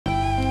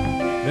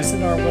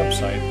Visit our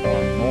website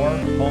for more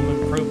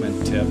home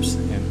improvement tips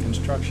and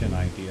construction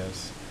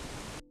ideas.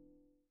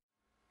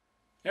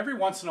 Every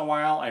once in a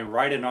while I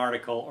write an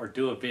article or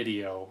do a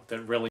video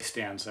that really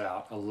stands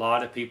out. A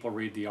lot of people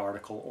read the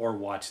article or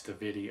watch the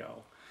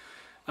video.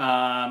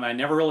 I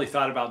never really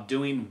thought about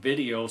doing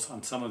videos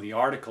on some of the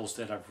articles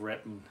that I've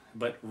written,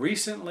 but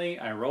recently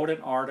I wrote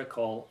an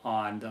article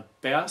on the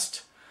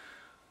best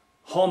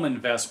home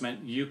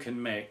investment you can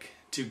make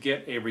to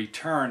get a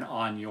return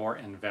on your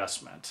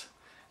investment.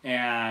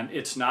 And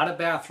it's not a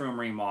bathroom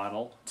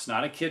remodel, it's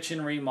not a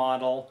kitchen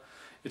remodel,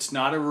 it's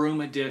not a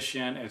room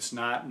addition, it's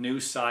not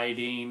new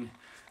siding,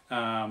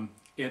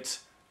 it's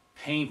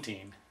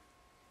painting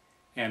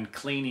and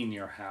cleaning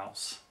your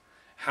house.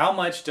 How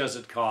much does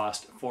it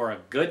cost for a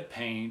good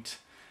paint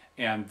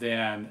and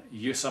then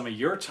some of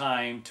your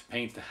time to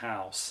paint the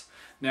house?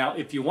 Now,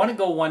 if you want to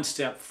go one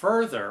step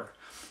further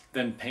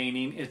than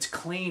painting, it's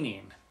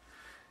cleaning.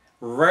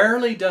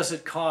 Rarely does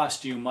it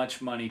cost you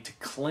much money to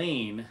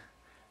clean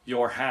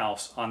your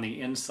house on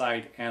the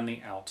inside and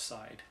the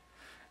outside.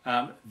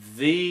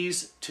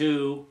 These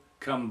two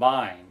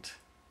combined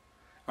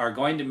are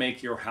going to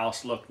make your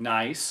house look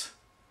nice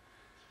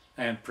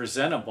and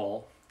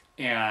presentable,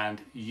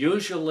 and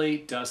usually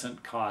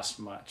doesn't cost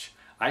much.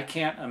 I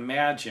can't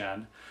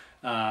imagine,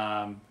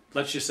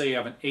 let's just say you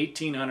have an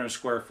 1,800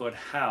 square foot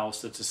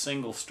house that's a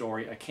single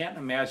story. I can't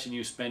imagine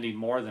you spending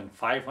more than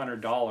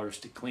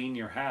 $500 to clean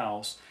your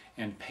house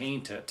and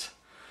paint it.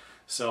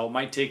 So it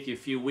might take you a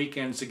few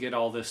weekends to get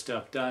all this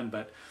stuff done,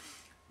 but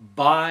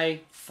by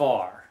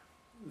far,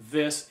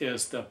 this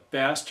is the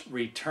best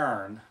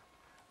return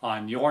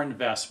on your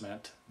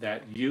investment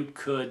that you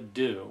could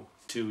do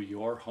to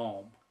your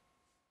home.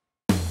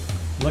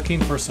 Looking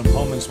for some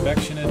home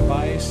inspection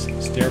advice,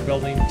 stair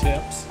building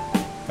tips,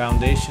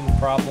 foundation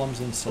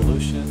problems and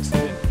solutions,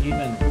 and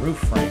even roof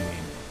framing?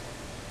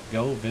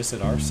 Go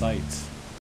visit our sites.